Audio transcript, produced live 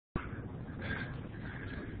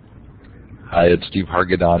Hi, it's Steve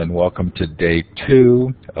Hargadon, and welcome to day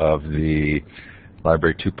 2 of the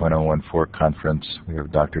Library 2.014 conference. We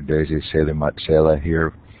have Dr. Daisy Selematsela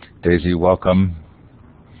here. Daisy, welcome.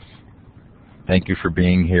 Thank you for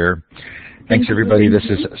being here. Thanks, everybody. This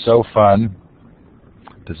is so fun.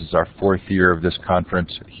 This is our 4th year of this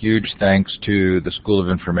conference. Huge thanks to the School of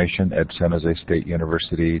Information at San Jose State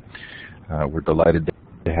University. We're delighted to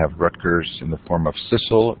have Rutgers in the form of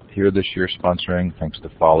CISL here this year sponsoring, thanks to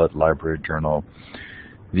Follett, Library Journal,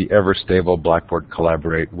 the ever-stable Blackboard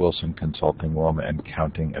Collaborate, Wilson Consulting, Wilma, and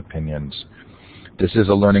Counting Opinions. This is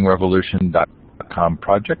a learningrevolution.com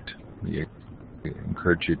project. We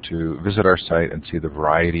encourage you to visit our site and see the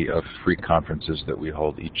variety of free conferences that we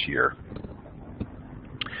hold each year.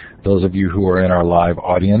 Those of you who are in our live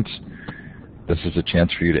audience, this is a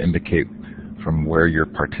chance for you to indicate from where you're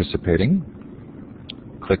participating.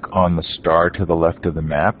 Click on the star to the left of the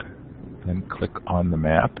map, then click on the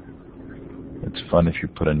map. It's fun if you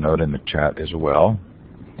put a note in the chat as well.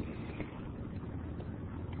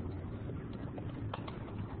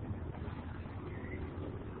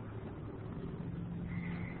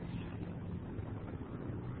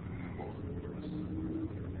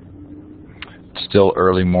 It's still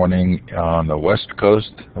early morning on the west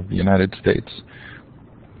coast of the United States.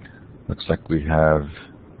 Looks like we have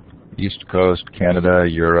East Coast, Canada,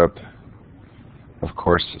 Europe, of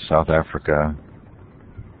course, South Africa.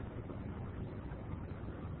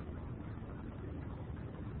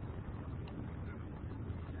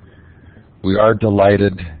 We are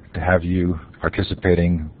delighted to have you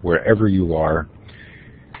participating wherever you are.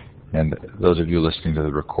 And those of you listening to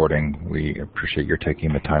the recording, we appreciate your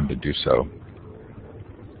taking the time to do so.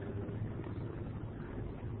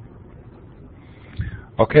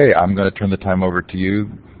 Okay, I'm going to turn the time over to you,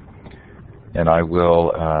 and I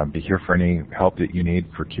will be here for any help that you need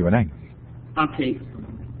for Q&A. Okay.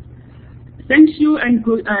 Thank you and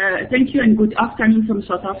good afternoon from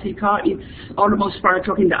South Africa. It's almost 4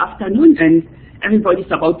 o'clock in the afternoon, and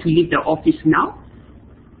everybody's about to leave the office now.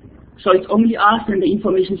 So it's only us and the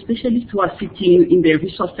information specialists who are sitting in the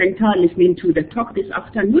resource center listening to the talk this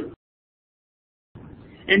afternoon.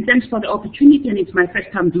 And thanks for the opportunity, and it's my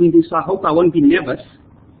first time doing this, so I hope I won't be nervous.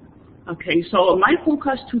 Okay, so my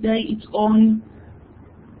focus today is on,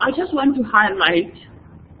 I just want to highlight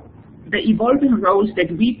the evolving roles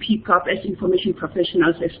that we pick up as information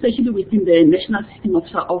professionals, especially within the National System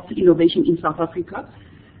of Innovation in South Africa.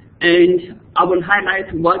 And I will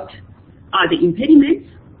highlight what are the impediments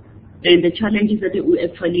and the challenges that we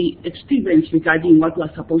actually experience regarding what we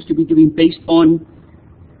are supposed to be doing based on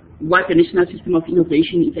what the National System of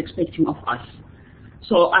Innovation is expecting of us.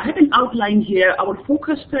 So I have an outline here. I will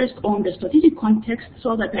focus first on the strategic context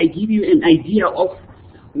so that I give you an idea of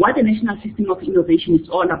what the National System of Innovation is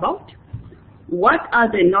all about. What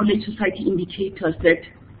are the knowledge society indicators that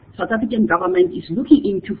South African government is looking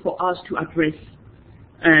into for us to address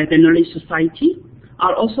the knowledge society?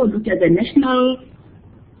 I'll also look at the national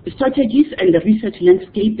strategies and the research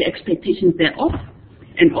landscape, the expectations thereof,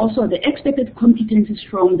 and also the expected competencies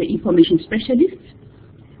from the information specialists,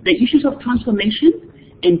 the issues of transformation,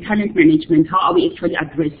 and talent management. How are we actually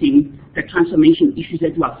addressing the transformation issues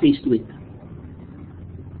that we are faced with?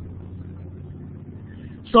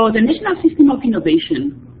 So the National System of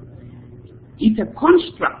Innovation is a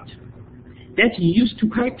construct that's used to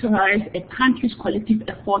characterize a country's collective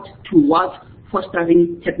effort towards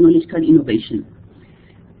fostering technological innovation.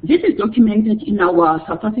 This is documented in our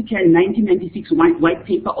South African 1996 white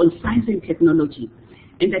paper on science and technology,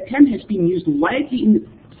 and the term has been used widely in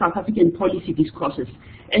South African policy discourses,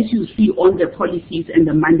 as you see on the policies and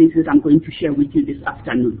the mandates that I'm going to share with you this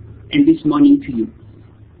afternoon and this morning to you.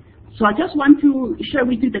 So I just want to share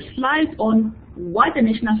with you the slide on what the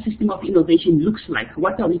National System of Innovation looks like.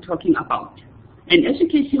 What are we talking about? And as you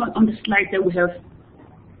can see on the slide there, we have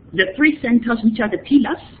the 3 centers, which are the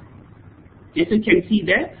pillars. As you can see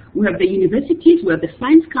there, we have the universities, we have the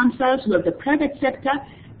science councils, we have the private sector,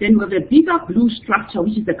 then we have the bigger blue structure,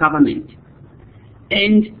 which is the government.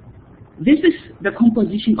 And this is the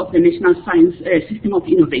composition of the National Science System of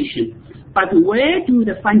Innovation. But where do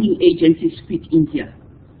the funding agencies fit in here?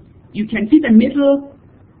 You can see the middle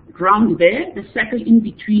ground there, the circle in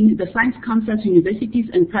between the science councils, universities,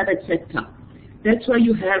 and private sector. That's where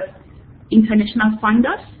you have international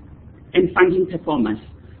funders and funding performers.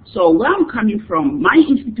 So where I'm coming from, my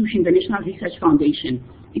institution, the National Research Foundation,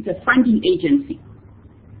 is a funding agency.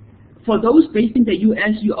 For those based in the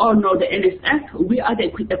US, you all know the NSF. We are the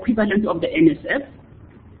equivalent of the NSF,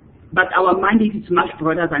 but our mandate is much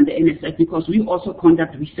broader than the NSF because we also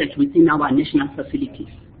conduct research within our national facilities.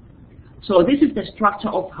 So this is the structure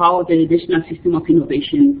of how the National System of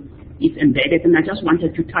Innovation is embedded, and I just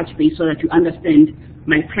wanted to touch base so that you understand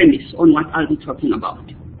my premise on what I'll be talking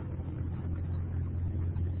about.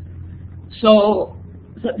 So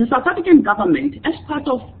the South African government, as part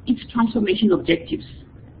of its transformation objectives,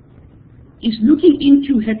 is looking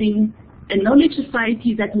into having a knowledge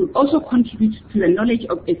society that will also contribute to the knowledge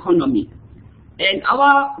of economy. And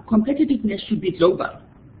our competitiveness should be global.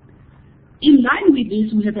 In line with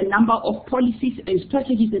this, we have a number of policies and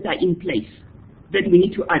strategies that are in place that we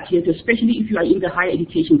need to adhere to, especially if you are in the higher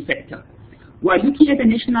education sector. We're looking at the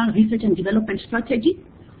National Research and Development Strategy.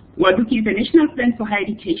 We're looking at the National Plan for Higher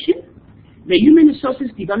Education, the Human Resources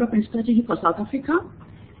Development Strategy for South Africa,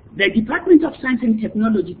 the Department of Science and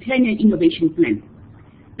Technology 10-year Innovation Plan,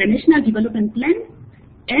 the National Development Plan,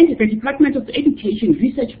 and the Department of Education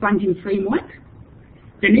Research Funding Framework,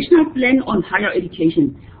 the National Plan on Higher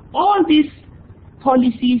Education. All these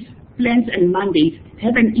policies, plans, and mandates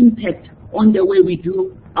have an impact on the way we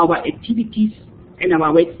do our activities and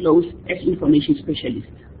our workflows as information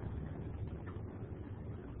specialists.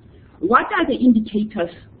 What are the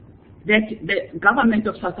indicators that the government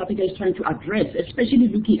of South Africa is trying to address, especially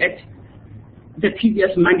looking at the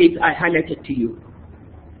previous mandates I highlighted to you?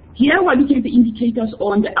 Here we're looking at the indicators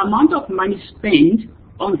on the amount of money spent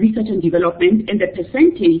on research and development and the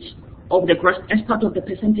percentage of the gross, as part of the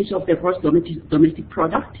percentage of the gross domestic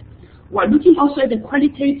product. We're looking also at the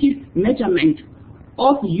qualitative measurement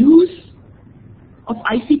of use of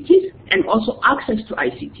ICTs and also access to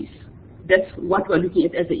ICTs. That's what we're looking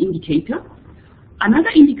at as the indicator. Another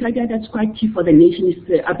indicator that's quite key for the nation is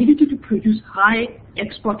the ability to produce high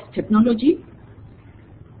export technology.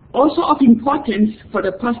 Also of importance for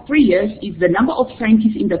the past 3 years is the number of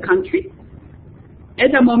scientists in the country.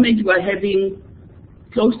 At the moment, we're having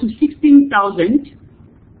close to 16,000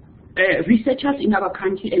 researchers in our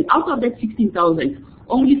country, and out of that 16,000,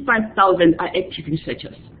 only 5,000 are active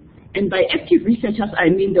researchers. And by active researchers, I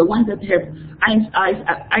mean the ones that have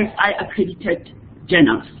ISI accredited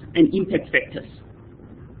journals and impact factors.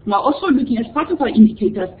 We're also looking, as part of our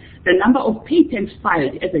indicators, the number of patents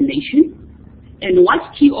filed as a nation. And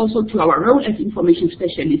what's key also to our role as information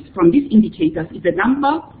specialists from these indicators is the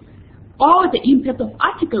number or the impact of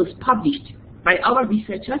articles published by our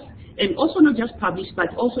researchers, and also not just published,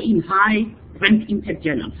 but also in high-ranked impact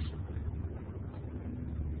journals.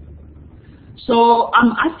 So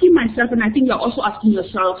I'm asking myself, and I think you're also asking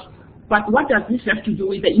yourself, but what does this have to do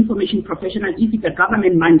with the information professional if it's a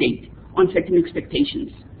government mandate on setting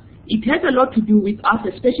expectations? It has a lot to do with us,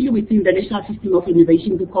 especially within the National System of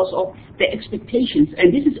Innovation, because of the expectations.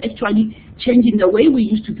 And this is actually changing the way we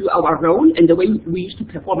used to do our role and the way we used to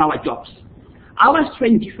perform our jobs. I was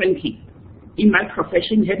trained differently in my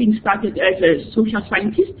profession, having started as a social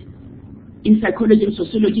scientist in psychology and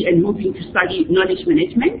sociology and moving to study knowledge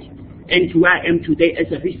management, and to where I am today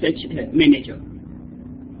as a research manager.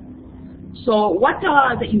 So what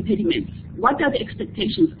are the impediments? What are the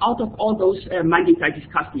expectations out of all those mandates I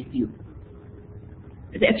discussed with you?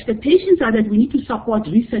 The expectations are that we need to support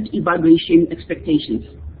research evaluation expectations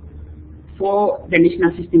for the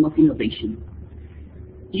National System of Innovation.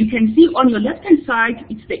 You can see on your left-hand side,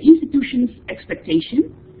 it's the institution's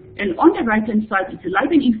expectation, and on the right-hand side, it's the life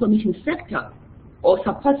and information sector or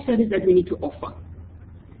support service that we need to offer.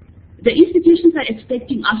 The institutions are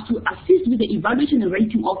expecting us to assist with the evaluation and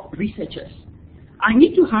rating of researchers. I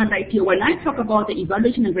need to highlight here, when I talk about the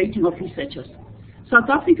evaluation and rating of researchers, South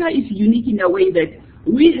Africa is unique in a way that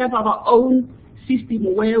we have our own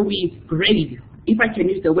system where we grade, if I can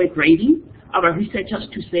use the word grading, our researchers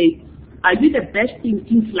to say, are you the best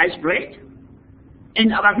in sliced bread?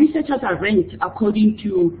 And our researchers are ranked according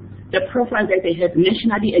to the profile that they have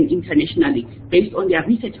nationally and internationally, based on their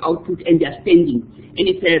research output and their standing. And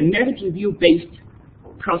it's a merit review-based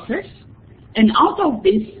process. And out of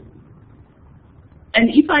this, and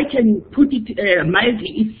if I can put it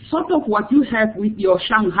mildly, it's sort of what you have with your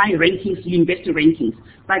Shanghai rankings, university rankings.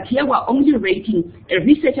 But here we're only rating a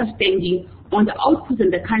researcher standing on the output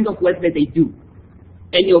and the kind of work that they do.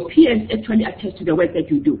 And your peers actually attest to the work that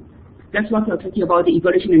you do. That's what we're talking about, the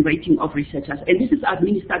evaluation and rating of researchers. And this is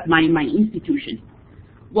administered by my institution.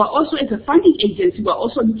 We're also, as a funding agency, we're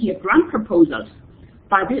also looking at grant proposals.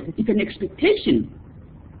 But it's an expectation,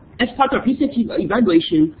 as part of research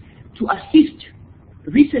evaluation, to assist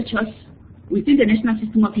researchers within the National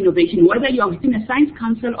System of Innovation, whether you are within a science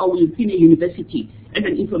council or within a university as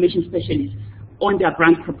an information specialist, on their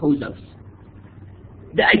grant proposals.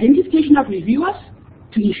 The identification of reviewers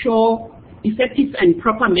to ensure effective and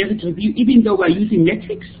proper merit review, even though we're using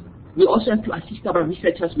metrics, we also have to assist our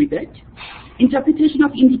researchers with that. Interpretation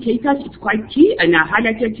of indicators is quite key, and I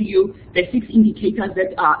highlighted to you the 6 indicators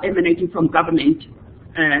that are emanating from government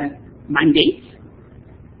mandate.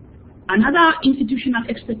 Another institutional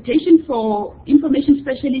expectation for information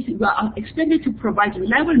specialists, we are expected to provide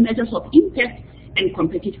reliable measures of impact and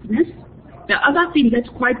competitiveness. The other thing that's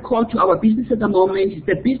quite core to our business at the moment is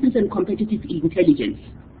the business and competitive intelligence.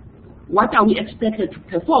 What are we expected to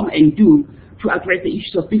perform and do to address the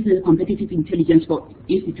issues of business and competitive intelligence for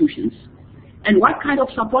institutions? And what kind of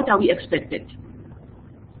support are we expected?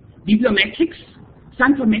 Bibliometrics,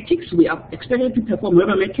 psychometrics, we are expected to perform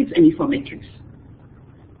webometrics and infometrics.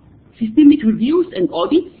 Systemic reviews and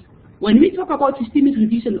audits. When we talk about systemic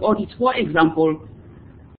reviews and audits, for example,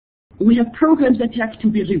 we have programs that have to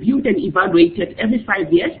be reviewed and evaluated every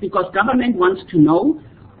 5 years because government wants to know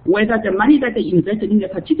whether the money that they invested in a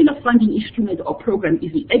particular funding instrument or program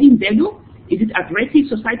is adding value, is it addressing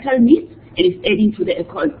societal needs, and is adding to the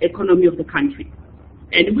economy of the country.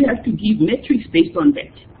 And we have to give metrics based on that.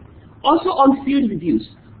 Also on field reviews,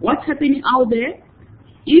 what's happening out there,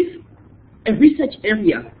 if a research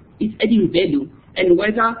area is adding value and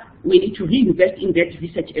whether we need to reinvest in that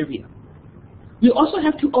research area. We also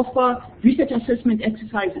have to offer research assessment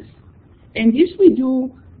exercises. And this we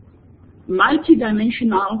do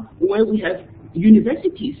multidimensional, where we have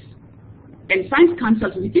universities and science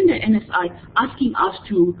councils within the NSI asking us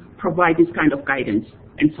to provide this kind of guidance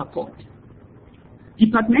and support.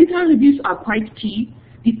 Departmental reviews are quite key.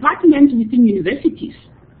 Departments within universities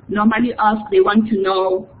normally ask, they want to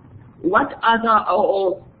know what other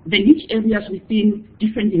or the niche areas within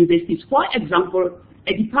different universities. For example,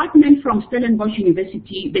 a department from Stellenbosch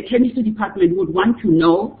University, the chemistry department, would want to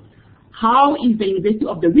know how is the University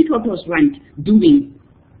of the Witwatersrand doing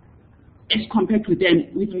as compared to them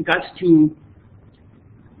with regards to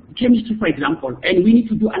chemistry, for example, and we need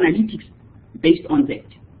to do analytics based on that.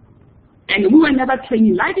 And we were never trained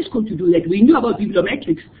in library school to do that. We knew about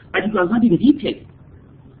bibliometrics, but it was not in detail.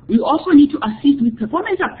 We also need to assist with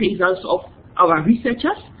performance appraisals of our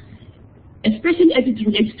researchers, especially as it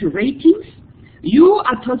relates to ratings. You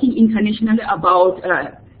are talking internationally about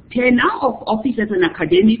tenure of office as an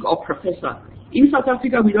academic or professor. In South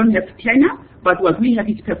Africa, we don't have tenure, but what we have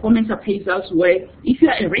is performance appraisals where if you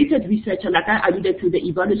are a rated researcher, like I alluded to the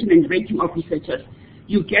evaluation and rating of researchers,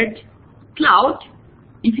 you get cloud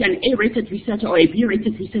if you're an A-rated researcher or a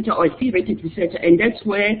B-rated researcher or a C-rated researcher, and that's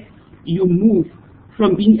where you move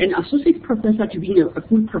from being an associate professor to being a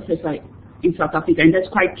full professor in South Africa, and that's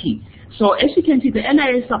quite key. So as you can see, the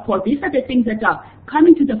LIS support, these are the things that are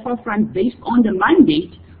coming to the forefront based on the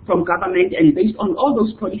mandate from government and based on all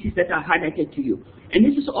those policies that are highlighted to you. And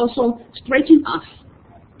this is also stretching us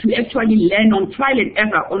to actually learn on trial and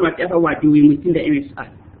error on whatever we're doing within the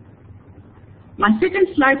NSI. My second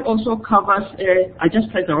slide also covers, I just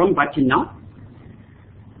pressed the wrong button now,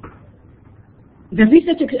 the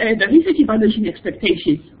research evaluation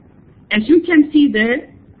expectations. As you can see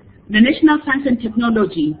there, the National Science and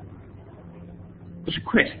Technology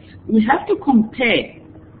requests, we have to compare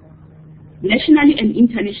nationally and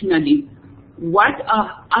internationally what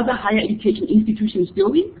are other higher education institutions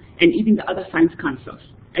doing and even the other science councils.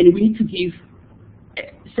 And we need to give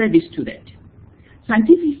service to that.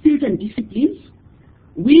 Scientific fields and disciplines,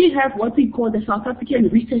 we have what we call the South African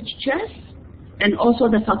Research Chairs and also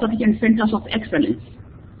the South African Centers of Excellence.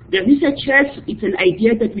 The research chairs, it's an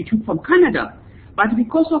idea that we took from Canada, but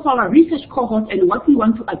because of our research cohort and what we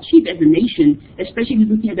want to achieve as a nation, especially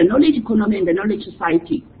looking at the knowledge economy and the knowledge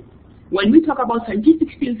society, when we talk about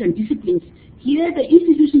scientific fields and disciplines, here the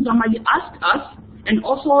institutions normally ask us, and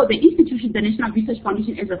also the institution, the National Research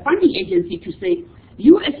Foundation as a funding agency, to say,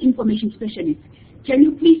 you as information specialists, can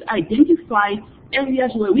you please identify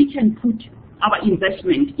areas where we can put our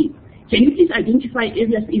investment in? Can you please identify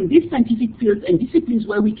areas in these scientific fields and disciplines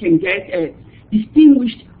where we can get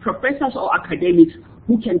distinguished professors or academics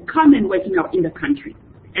who can come and work in the country,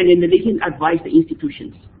 and then they can advise the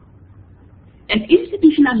institutions. At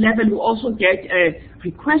institutional level, we also get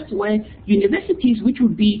requests where universities, which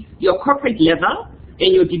would be your corporate level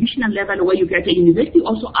and your divisional level, where you get a university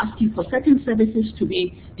also asking for certain services to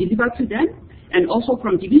be delivered to them, and also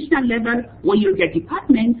from divisional level, where you get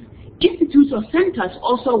departments, institutes or centers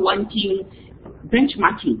also wanting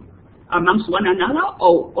benchmarking amongst one another,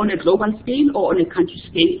 or on a global scale or on a country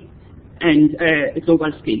scale and a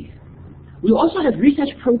global scale. We also have research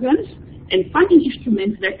programs and funding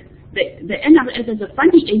instruments that the NRS as a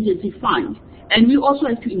funding agency fund, and we also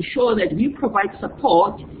have to ensure that we provide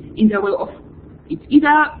support in the way of, it's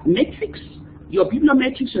either metrics, your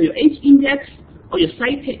bibliometrics or your H index or your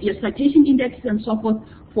citation index and so forth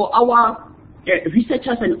for our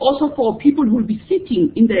researchers, and also for people who will be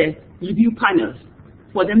sitting in the review panels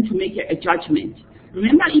for them to make a judgment.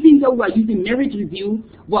 Remember, even though we're using merit review,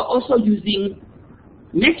 we're also using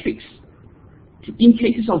metrics in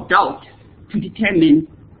cases of doubt, to determine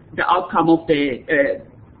the outcome of the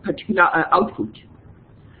particular output.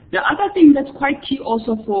 The other thing that's quite key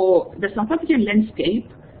also for the South African landscape,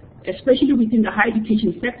 especially within the higher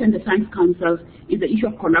education sector and the science councils, is the issue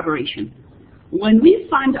of collaboration. When we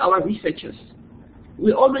find our researchers,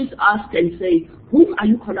 we always ask and say, whom are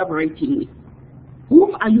you collaborating with?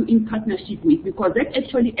 Whom are you in partnership with? Because that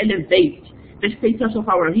actually elevates the status of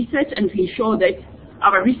our research and to ensure that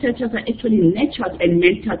our researchers are actually nurtured and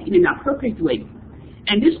mentored in an appropriate way.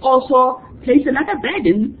 And this also places another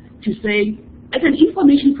burden to say, as an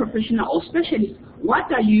information professional or specialist,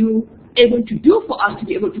 what are you able to do for us to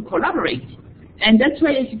be able to collaborate? And that's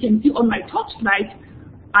why, as you can see on my top slide,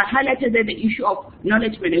 I highlighted the issue of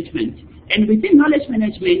knowledge management. And within knowledge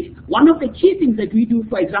management, one of the key things that we do,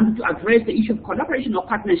 for example, to address the issue of collaboration or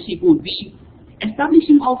partnership would be the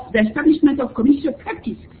establishment of communities of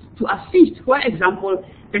practice to assist, for example,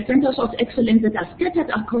 the centers of excellence that are scattered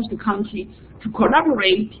across the country to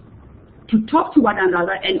collaborate, to talk to one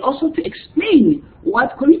another, and also to explain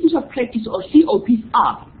what communities of practice or COPs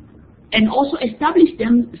are, and also establish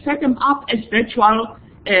them, set them up as virtual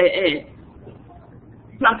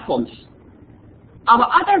platforms. Our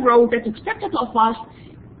other role that's expected of us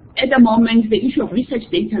at the moment, the issue of research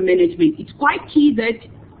data management. It's quite key that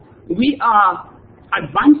we are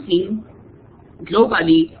advancing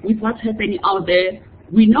globally with what's happening out there.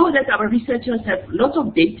 We know that our researchers have lots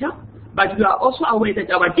of data, but we are also aware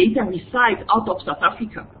that our data resides out of South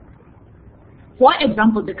Africa. For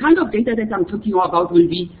example, the kind of data that I'm talking about will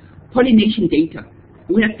be pollination data.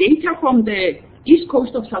 We have data from the east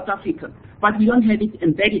coast of South Africa, but we don't have it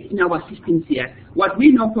embedded in our systems here. What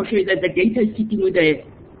we know for sure is that the data is sitting with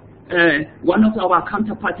one of our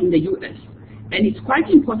counterparts in the US. And it's quite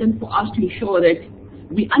important for us to ensure that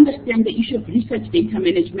we understand the issue of research data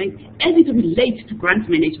management as it relates to grant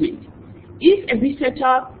management. If a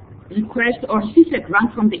researcher requests or receives a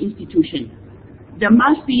grant from the institution, there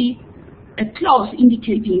must be a clause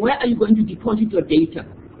indicating where are you going to deposit your data.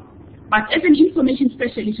 But as an information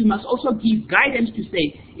specialist, you must also give guidance to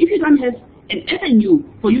say, if you don't have an avenue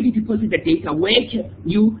for you to deposit the data, where can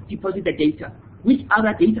you deposit the data? Which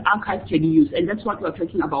other data archives can you use? And that's what we're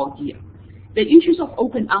talking about here. The issues of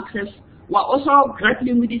open access, we're also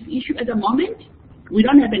grappling with this issue at the moment. We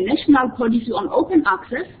don't have a national policy on open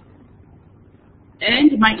access.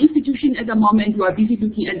 And my institution at the moment, we are busy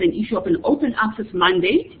looking at an issue of an open access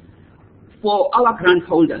mandate for our grant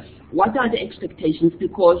holders. What are the expectations?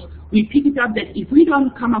 Because we pick it up that if we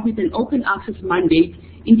don't come up with an open access mandate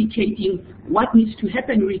indicating what needs to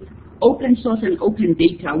happen with open source and open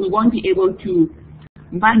data, we won't be able to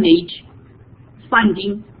manage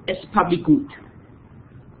funding as public good.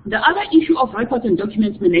 The other issue of records and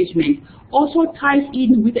documents management also ties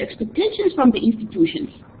in with the expectations from the institutions.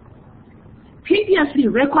 Previously,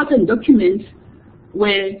 records and documents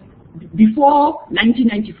were, before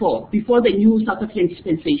 1994, before the new South African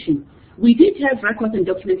dispensation, we did have records and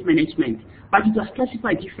documents management, but it was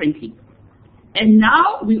classified differently. And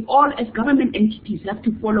now we all, as government entities, have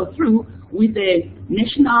to follow through with the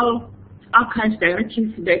National Archives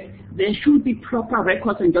Directive that there should be proper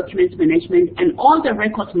records and documents management, and all the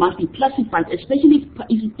records must be classified, especially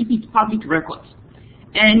if it's public records.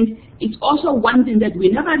 And it's also one thing that we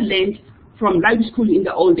never learned from library school in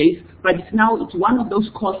the old days, but it's one of those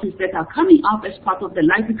courses that are coming up as part of the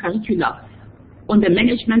library curricula on the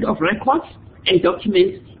management of records and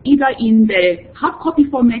documents, either in the hard copy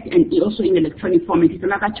format and also in electronic format. It's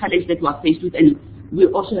another challenge that we are faced with, and we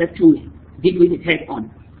also have to deal with it head on.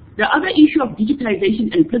 The other issue of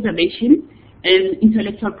digitization and preservation and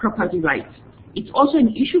intellectual property rights. It's also an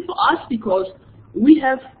issue for us because we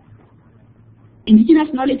have indigenous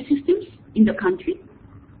knowledge systems in the country.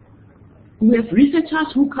 We have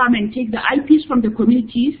researchers who come and take the IPs from the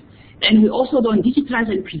communities, and we also don't digitize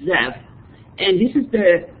and preserve. And this is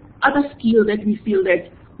the other skill that we feel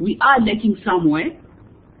that we are lacking somewhere,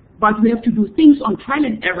 but we have to do things on trial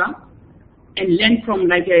and error and learn from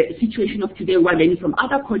like a situation of today while learning from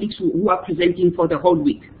other colleagues who are presenting for the whole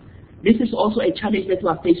week. This is also a challenge that we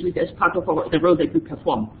are faced with as part of the role that we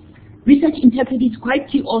perform. Research integrity is quite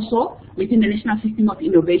key also within the National System of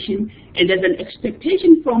Innovation, and there's an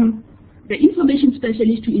expectation from the information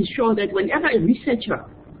specialist to ensure that whenever a researcher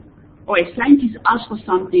or a scientist asks for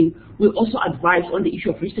something, we'll also advise on the issue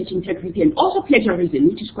of research integrity and also plagiarism,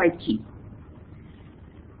 which is quite key.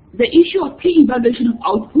 The issue of pre-evaluation of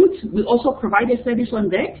outputs, we also provide a service on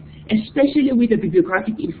that, especially with the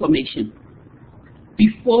bibliographic information.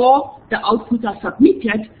 Before the outputs are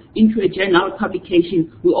submitted into a journal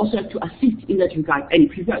publication, we also have to assist in that regard. And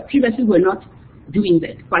previously we're not doing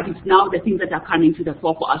that. But it's now the things that are coming to the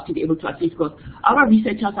fore for us to be able to assist, because our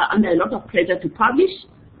researchers are under a lot of pressure to publish,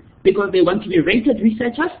 because they want to be rated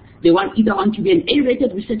researchers. They either want to be an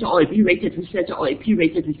A-rated researcher or a B-rated researcher or a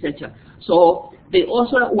P-rated researcher. So they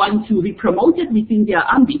also want to be promoted within their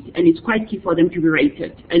ambit, and it's quite key for them to be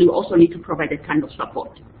rated. And we also need to provide that kind of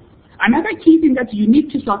support. Another key thing that's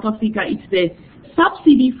unique to South Africa is the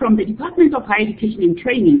subsidy from the Department of Higher Education and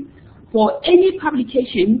Training for any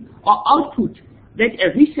publication or output that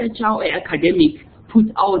a researcher or academic puts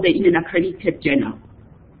out there in an accredited journal.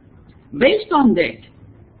 Based on that,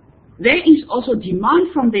 there is also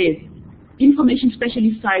demand from the information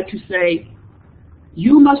specialist side to say,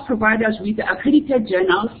 you must provide us with the accredited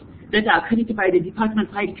journals that are accredited by the Department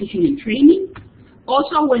of Higher Education and Training.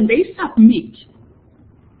 Also, when they submit,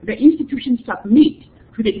 the institutions submit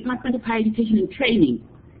to the Department of Higher Education and Training,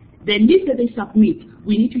 the list that they submit,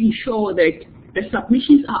 we need to ensure that the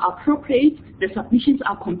submissions are appropriate, the submissions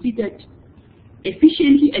are completed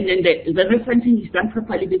efficiently, and then the referencing is done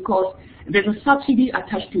properly, because there's a subsidy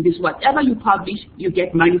attached to this. Whatever you publish, you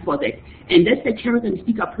get money for that. And that's the carrot and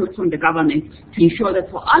stick approach from the government to ensure that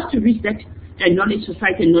for us to reach that knowledge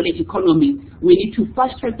society and knowledge economy, we need to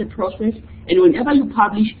fast track the process, and whenever you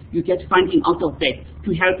publish, you get funding out of that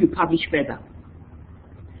to help you publish further.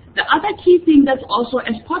 The other key thing that's also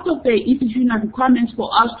as part of the institutional requirements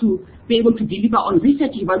for us to be able to deliver on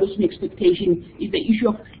research evaluation expectation is the issue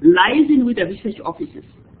of liaising with the research offices.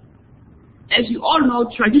 As you all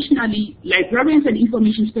know, traditionally, librarians and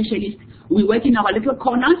information specialists, we work in our little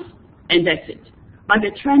corners, and that's it. But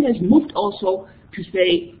the trend has moved also to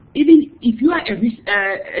say, even if you are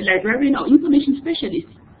a librarian or information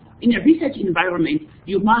specialist in a research environment,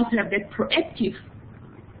 you must have that proactive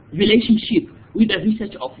relationship with the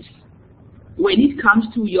research office. When it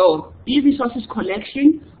comes to your e-resources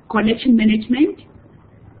collection management,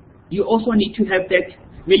 you also need to have that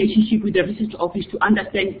relationship with the research office to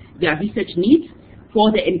understand their research needs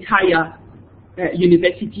for the entire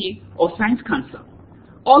university or science council.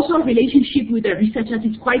 Also, relationship with the researchers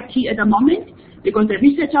is quite key at the moment, because the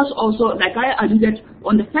researchers also, like I alluded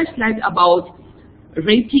on the first slide about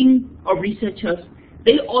rating of researchers,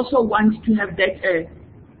 they also want to have that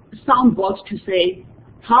soundboard to say,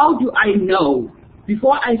 how do I know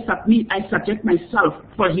before I subject myself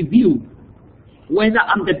for review whether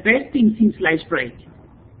I'm the best thing since sliced bread?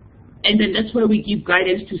 And then that's where we give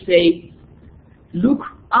guidance to say, look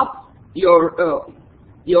up your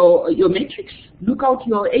metrics, look out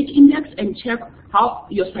your H index and check how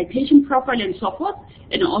your citation profile and so forth.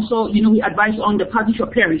 And also, we advise on the publish or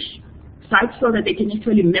perish site so that they can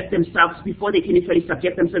actually map themselves before they can actually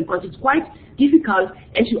subject themselves, because it's quite difficult,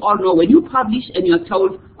 as you all know, when you publish and you're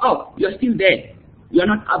told, oh, you're still there, you're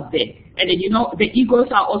not up there. And then, the egos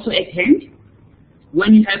are also at hand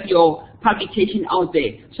when you have your publication out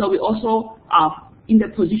there. So we also are in the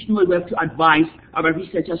position where we have to advise our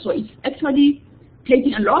researchers. So it's actually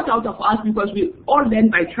taking a lot out of us, because we all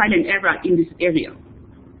learn by trial and error in this area.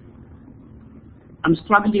 I'm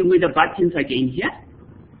struggling with the buttons again here.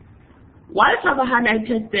 Whilst I've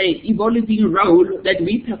highlighted the evolving role that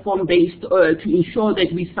we perform based to ensure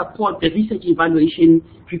that we support the research evaluation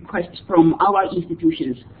requests from our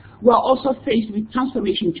institutions, we are also faced with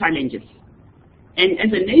transformation challenges. And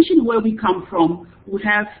as a nation where we come from, we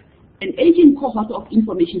have an aging cohort of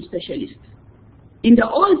information specialists. In the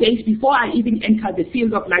old days, before I even entered the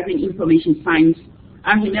field of library and information science,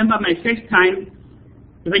 I remember my first time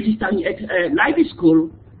registering at a library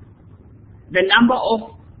school, the number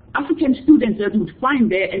of African students that you would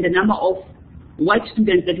find there and the number of white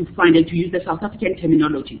students that you would find there, to use the South African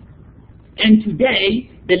terminology. And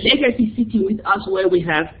today, the legacy sitting with us, where we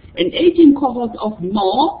have an aging cohort of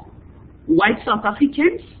more white South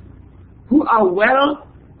Africans who are well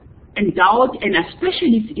endowed and are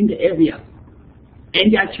specialists in the area.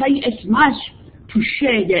 And they are trying as much to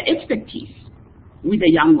share their expertise with the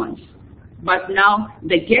young ones. But now,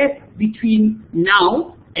 the gap between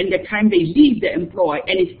now and the time they leave the employ,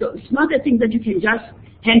 and it's not a thing that you can just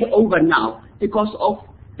hand over now, because of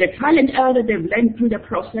the trial and error that they've learned through the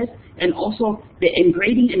process, and also the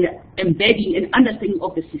engraving and the embedding and understanding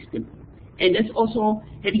of the system. And that's also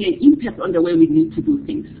having an impact on the way we need to do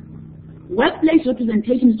things. Workplace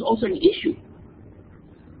representation is also an issue.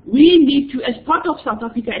 We need to, as part of South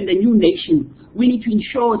Africa and the new nation, we need to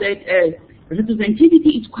ensure that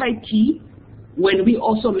representativity is quite key when we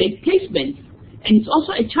also make placements. And it's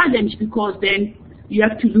also a challenge, because then you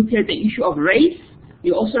have to look at the issue of race.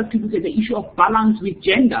 You also have to look at the issue of balance with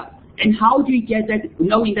gender. And how do you get that,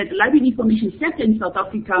 knowing that the library information sector in South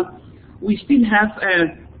Africa, we still have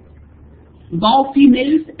more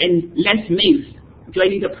females and less males.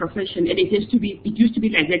 joining the profession, and it used to be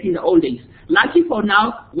like that in the old days. Lucky for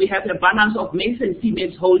now, we have a balance of males and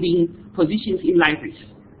females holding positions in libraries.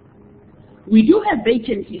 We do have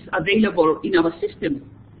vacancies available in our system,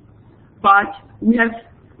 but we have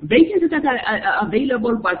vacancies that are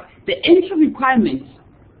available, but the entry requirements,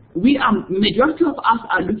 majority of us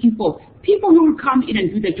are looking for people who will come in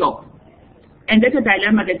and do the job. And that's a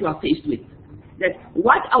dilemma that we are faced with. That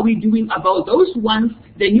what are we doing about those ones,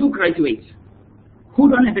 the new graduates, who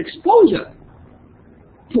don't have exposure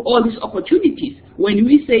to all these opportunities? When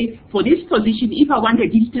we say, for this position, if I want a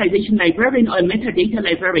digitization librarian or a metadata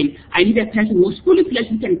librarian, I need a person who's fully fledged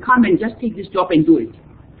who can come and just take this job and do it.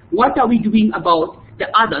 What are we doing about the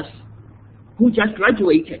others who just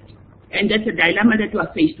graduated? And that's a dilemma that we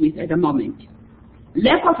are faced with at the moment.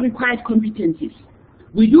 Lack of required competencies.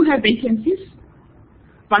 We do have vacancies,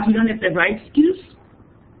 but we don't have the right skills.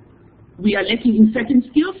 We are lacking in certain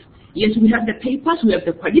skills. Yes, we have the papers, we have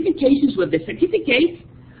the qualifications, we have the certificates,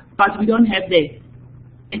 but we don't have the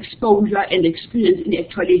exposure and experience in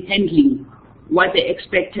actually handling what the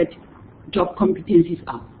expected job competencies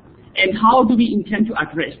are. And how do we intend to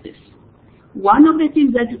address this? One of the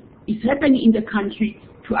things that is happening in the country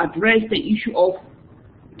to address the issue of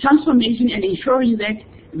transformation and ensuring that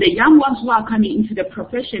the young ones who are coming into the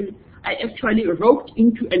profession are actually roped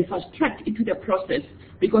into and fast-tracked into the process,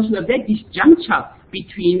 because we have that disjuncture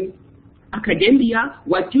between academia,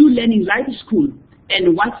 what you learn in life school,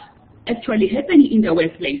 and what's actually happening in the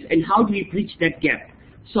workplace, and how do we bridge that gap.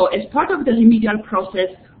 So as part of the remedial process,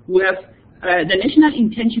 we have the National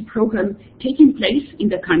Internship Program taking place in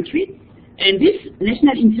the country, and this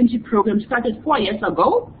National Internship Program started 4 years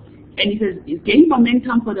ago, and it has gained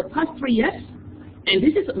momentum for the past 3 years, and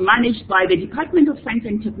this is managed by the Department of Science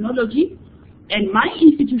and Technology, and my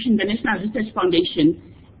institution, the National Research Foundation,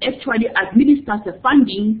 actually administers the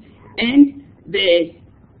funding and the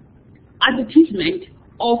advertisement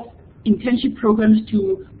of internship programs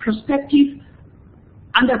to prospective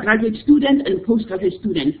undergraduate students and postgraduate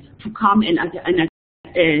students to come and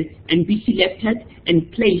be selected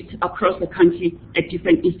and placed across the country at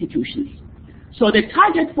different institutions. So the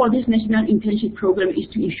target for this National Internship Program is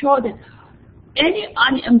to ensure that any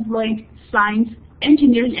unemployed science,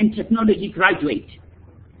 engineering, and technology graduate,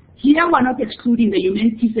 here we're not excluding the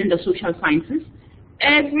humanities and the social sciences,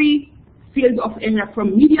 every field of area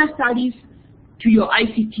from media studies to your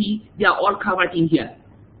ICT, they are all covered in here.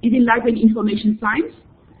 Even life and information science,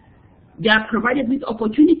 they are provided with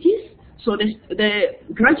opportunities, so the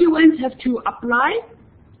graduates have to apply,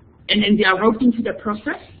 and then they are roped into the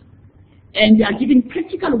process, and they are given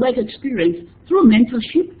practical work experience through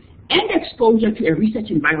mentorship and exposure to a research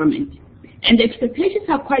environment. And the expectations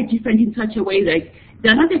are quite different in such a way that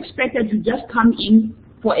they're not expected to just come in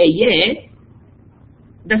for a year.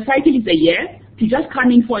 The cycle is a year, to just come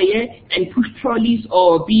in for a year and push trolleys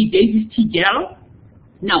or be Daisy tea girl.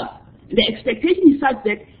 No, the expectation is such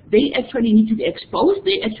that they actually need to be exposed,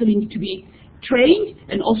 they actually need to be trained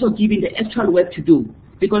and also given the actual work to do,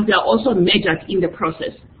 because they are also measured in the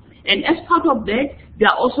process. And as part of that, they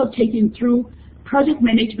are also taken through project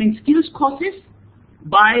management skills courses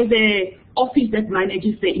by the office that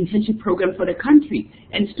manages the internship program for the country.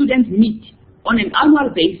 And students meet on an annual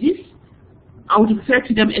basis. I would refer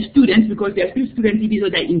to them as students because they are still students even though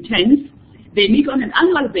they're interns. They meet on an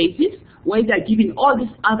annual basis where they're given all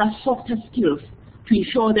these other softer skills to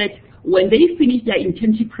ensure that when they finish their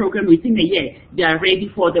internship program within a year, they are ready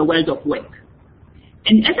for the world of work.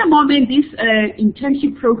 And at the moment, these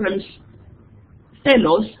internship programs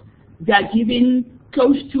fellows, they are given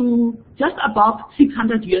close to just above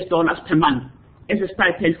 $600 per month as a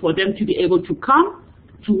stipend for them to be able to come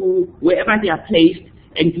to wherever they are placed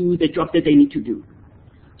and do the job that they need to do.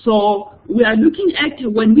 So we are looking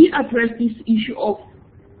at, when we address this issue of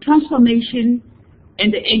transformation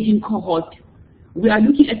and the aging cohort, we are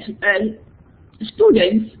looking at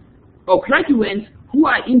students or graduates who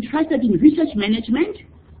are interested in research management,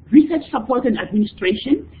 research support and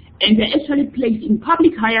administration, and they're actually placed in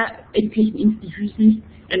public higher education institutions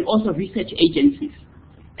and also research agencies.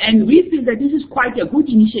 And we feel that this is quite a good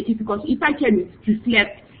initiative because if I can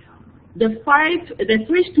reflect, the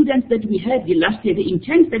 3 students that we had last year, the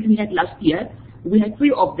interns that we had last year, we had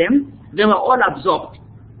 3 of them. They were all absorbed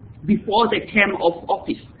before the term of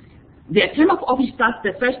office. Their term of office starts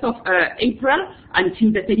the 1st of April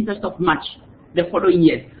until the 31st of March the following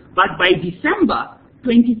year. But by December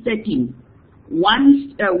 2013,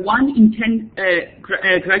 one intern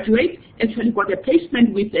graduate actually got a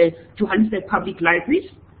placement with Johannesburg Public Libraries.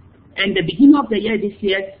 And the beginning of the year this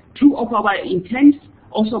year, 2 of our interns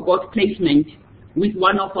also got placement with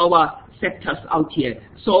one of our sectors out here.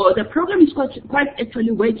 So the program is quite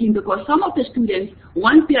actually working, because some of the students,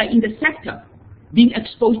 once they are in the sector, being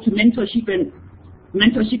exposed to mentorship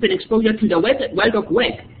and exposure to the world of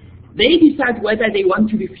work, they decide whether they want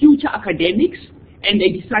to be future academics, and they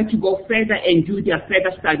decide to go further and do their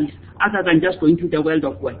further studies other than just going to the world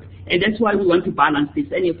of work. And that's why we want to balance this.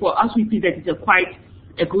 And for us, we feel that it's quite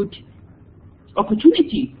a good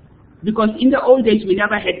opportunity, because in the old days, we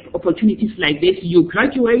never had opportunities like this. You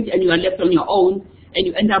graduate and you are left on your own, and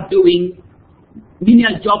you end up doing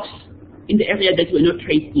menial jobs in the area that you are not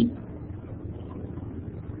trained in.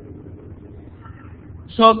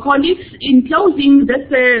 So colleagues, in closing,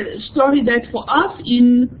 that's a story that for us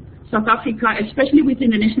in South Africa, especially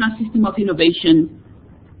within the National System of Innovation,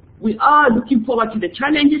 we are looking forward to the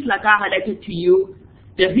challenges like I highlighted to you,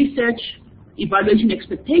 the research, evaluation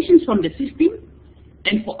expectations from the system,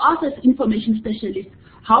 and for us as information specialists,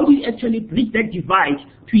 how do we actually bridge that divide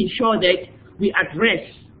to ensure that we address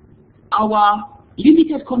our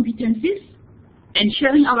limited competencies and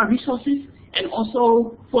sharing our resources, and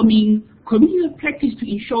also forming community of practice to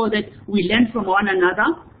ensure that we learn from one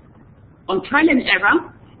another on trial and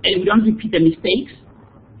error, and we don't repeat the mistakes,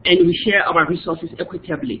 and we share our resources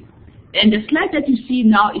equitably. And the slide that you see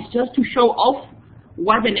now is just to show off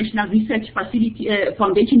what the National Research Facility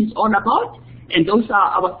Foundation is all about, and those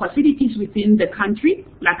are our facilities within the country.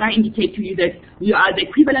 Like I indicate to you that we are the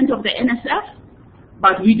equivalent of the NSF,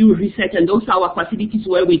 but we do research, and those are our facilities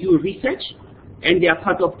where we do research, and they are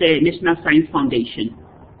part of the National Science Foundation.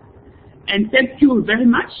 And thank you very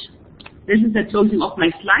much. This is the closing of my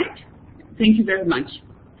slide. Thank you very much.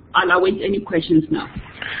 I'll await any questions now.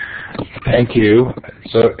 Thank you.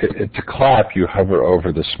 So to clap, you hover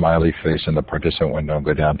over the smiley face in the participant window and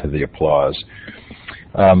go down to the applause.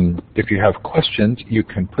 If you have questions, you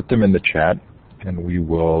can put them in the chat, and we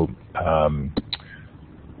will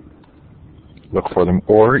look for them,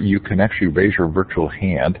 or you can actually raise your virtual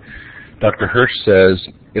hand. Dr. Hirsch says,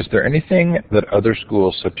 is there anything that other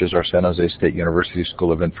schools, such as our San Jose State University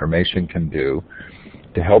School of Information, can do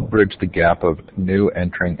to help bridge the gap of new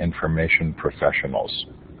entering information professionals?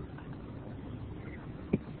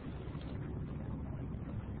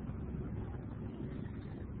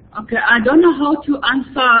 Okay, I don't know how to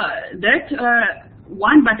answer that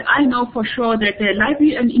one, but I know for sure that the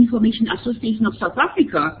Library and Information Association of South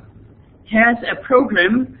Africa has a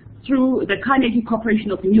program through the Carnegie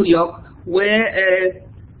Corporation of New York where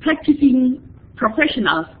practicing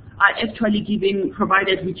professionals are actually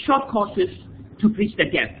provided with short courses to bridge the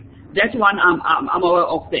gap. That one I'm aware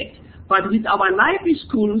of that. But with our library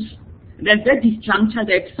schools, there's that disjuncture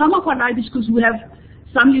that some of our library schools, we have,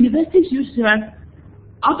 some universities used to have,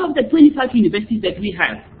 out of the 25 universities that we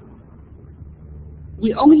have,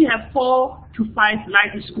 we only have 4 to 5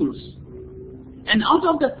 library schools. And out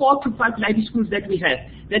of the 4 to 5 library schools that we have,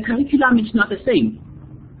 the curriculum is not the same.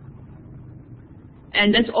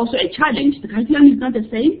 And that's also a challenge. The curriculum is not the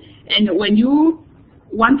same. And when you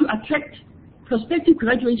want to attract prospective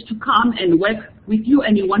graduates to come and work with you,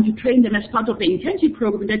 and you want to train them as part of the internship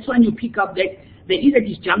program, that's when you pick up that there is a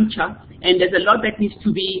disjuncture, and there's a lot that needs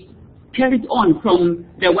to be carried on from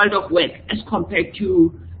the world of work as compared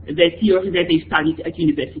to the theory that they studied at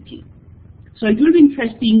university. So it will be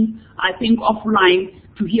interesting, I think, offline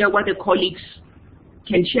to hear what the colleagues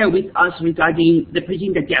can share with us regarding the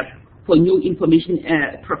bridging the gap for new information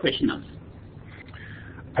professionals.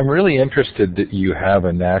 I'm really interested that you have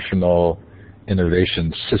a national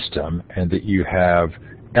innovation system and that you have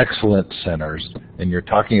excellent centers, and you're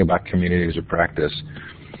talking about communities of practice.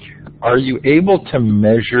 Are you able to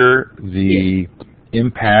measure the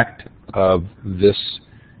impact of this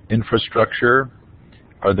infrastructure?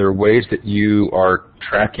 Are there ways that you are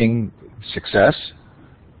tracking success?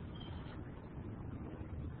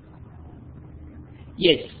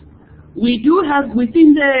 Yes. We do have,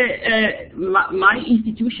 within my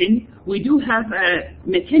institution, we do have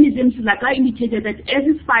mechanisms, like I indicated, that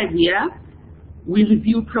every 5 years we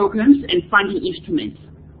review programs and funding instruments.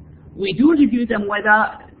 We do review them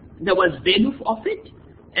whether there was value of it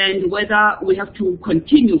and whether we have to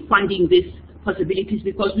continue funding these possibilities,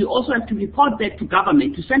 because we also have to report that to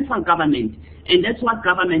government, to central government, and that's what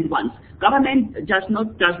government wants. Government does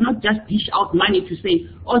not just dish out money to say,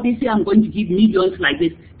 oh, this year I'm going to give millions like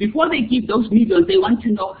this. Before they give those millions, they want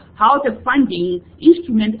to know how the funding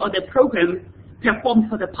instrument or the program performed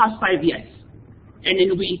for the past 5 years. And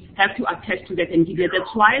then we have to attest to that and give it.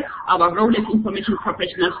 That's why our role as information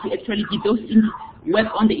professionals to actually give those work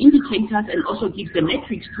on the indicators and also give the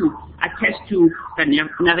metrics to attest to the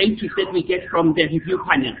narrative that we get from the review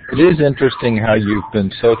panel. It is interesting how you've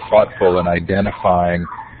been so thoughtful in identifying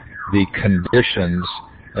the conditions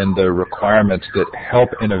and the requirements that help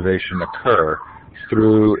innovation occur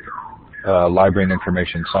through library and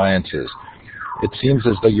information sciences. It seems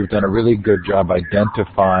as though you've done a really good job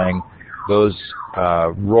identifying those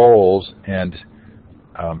roles and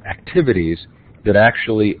activities that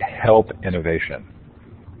actually help innovation.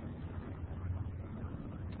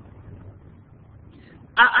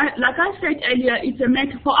 Like I said earlier, it's a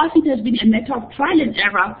matter, for us it has been a matter of trial and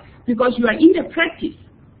error, because you are in the practice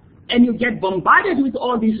and you get bombarded with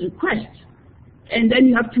all these requests. And then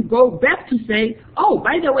you have to go back to say, oh,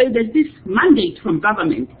 by the way, there's this mandate from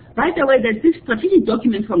government. By the way, there's this strategic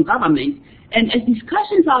document from government. And as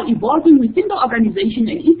discussions are evolving within the organization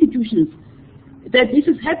and institutions that this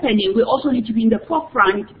is happening, we also need to be in the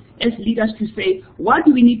forefront as leaders to say, what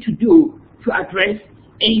do we need to do to address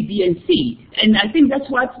A, B, and C? And I think that's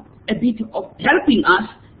what's a bit of helping us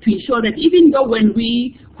to ensure that even though when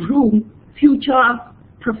we groom future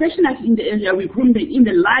professionals in the area, we groom them in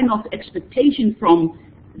the line of expectation from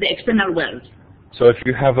the external world. So if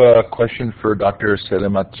you have a question for Dr.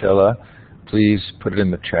 Selematsela, please put it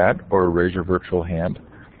in the chat or raise your virtual hand.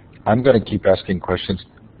 I'm going to keep asking questions.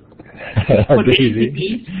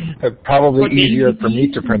 Probably easier for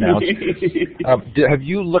me to pronounce. Have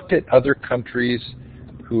you looked at other countries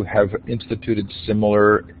who have instituted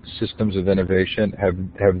similar systems of innovation?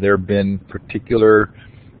 Have there been particular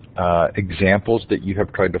examples that you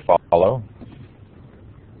have tried to follow?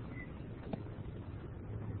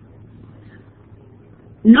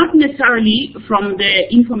 Not necessarily from the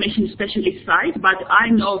information specialist side, but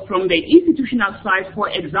I know from the institutional side, for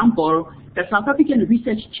example, the South African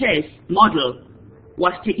research chairs model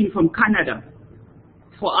was taken from Canada.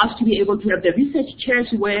 For us to be able to have the research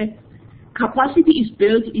chairs where capacity is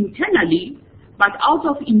built internally, but out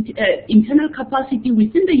of internal capacity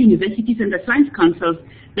within the universities and the science councils,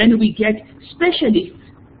 then we get specialists,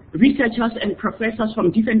 researchers and professors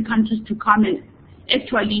from different countries to come and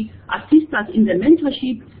actually assist us in the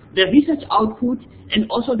mentorship, the research output, and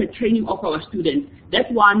also the training of our students. That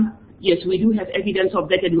one, yes, we do have evidence of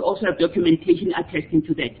that, and we also have documentation attesting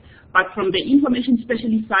to that. But from the information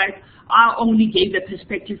specialist side, I only gave the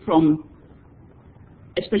perspective from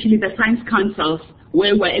especially the science councils,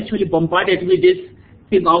 where we're actually bombarded with this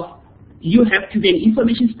thing of you have to be an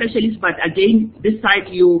information specialist, but again, this side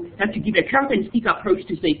you have to give a carrot and stick approach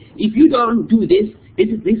to say, if you don't do this,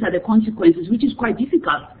 these are the consequences, which is quite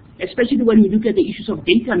difficult, especially when we look at the issues of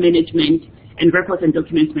data management and records and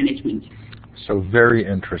documents management. So very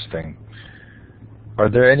interesting. Are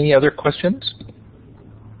there any other questions?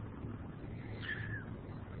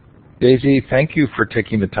 Daisy, thank you for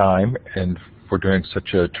taking the time and for doing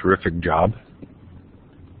such a terrific job.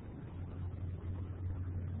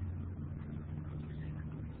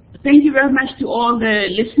 Thank you very much to all the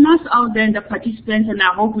listeners out there and the participants, and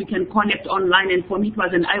I hope we can connect online. And for me, it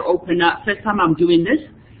was an eye-opener. First time I'm doing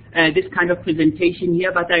this kind of presentation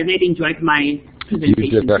here, but I really enjoyed my presentation.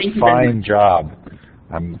 You did a fine job.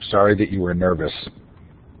 I'm sorry that you were nervous.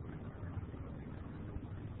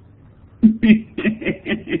 Thank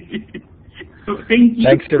you.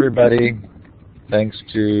 Thanks, everybody. Thanks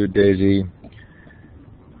to Daisy.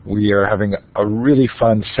 We are having a really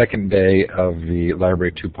fun second day of the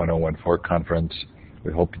Library 2.014 conference.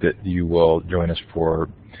 We hope that you will join us for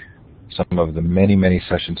some of the many, many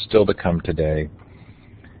sessions still to come today.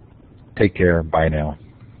 Take care. Bye now.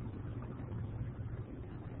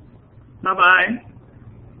 Bye-bye.